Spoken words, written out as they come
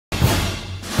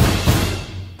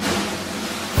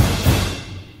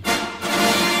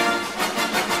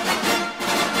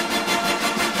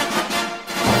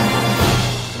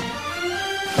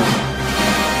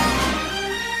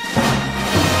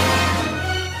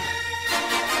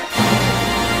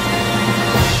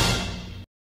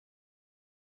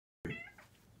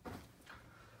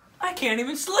can't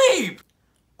even sleep!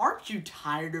 Aren't you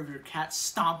tired of your cat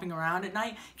stomping around at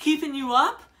night, keeping you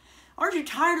up? Aren't you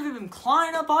tired of him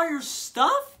clawing up all your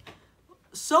stuff?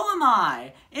 So am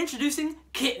I. Introducing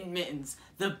Kitten Mittens,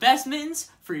 the best mittens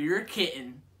for your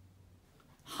kitten.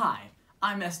 Hi,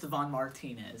 I'm Esteban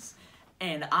Martinez,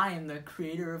 and I am the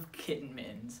creator of Kitten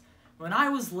Mittens. When I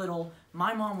was little,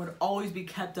 my mom would always be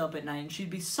kept up at night, and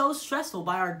she'd be so stressful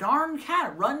by our darn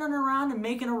cat running around and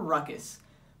making a ruckus.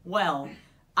 Well,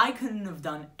 I couldn't have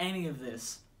done any of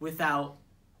this without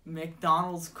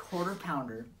McDonald's Quarter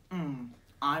Pounder.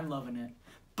 I'm loving it.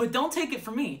 But don't take it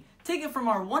from me. Take it from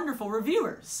our wonderful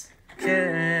reviewers.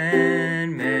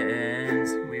 Kitten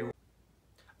Mittens.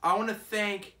 I want to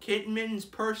thank Kitten Mittens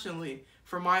personally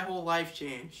for my whole life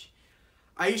change.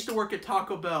 I used to work at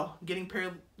Taco Bell, getting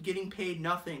paid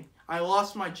nothing. I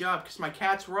lost my job because my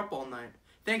cats were up all night.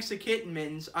 Thanks to Kitten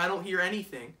Mittens, I don't hear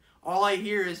anything. All I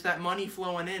hear is that money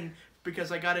flowing in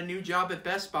because I got a new job at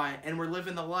Best Buy and we're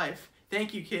living the life.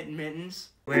 Thank you, Kitten Mittens.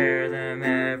 Wear them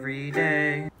every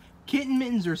day. Kitten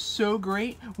Mittens are so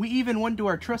great, we even went to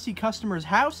our trusty customers'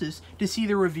 houses to see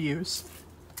the reviews.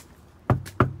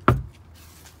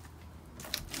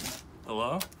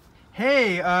 Hello?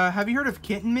 Hey, have you heard of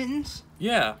Kitten Mittens?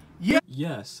 Yeah. Yeah.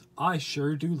 Yes, I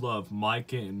sure do love my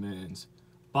Kitten Mittens.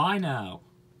 Bye now.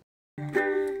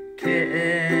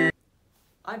 Kitten.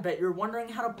 I bet you're wondering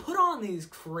how to put on these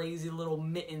crazy little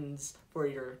mittens for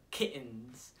your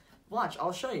kittens. Watch,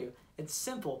 I'll show you. It's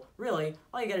simple. Really,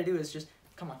 all you gotta do is just...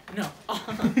 Come on.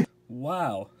 No.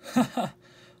 Wow.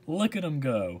 Look at him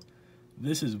go.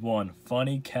 This is one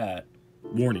funny cat.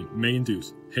 Warning, may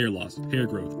induce hair loss, hair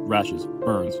growth, rashes,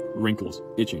 burns, wrinkles,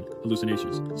 itching,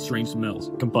 hallucinations, strange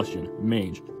smells, combustion,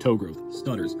 mange, toe growth,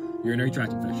 stutters, urinary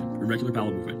tract infection, irregular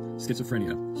bowel movement,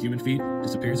 schizophrenia, human feet,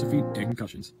 disappearance of feet, and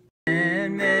concussions.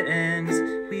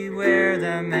 Mittens, we wear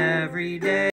them every day.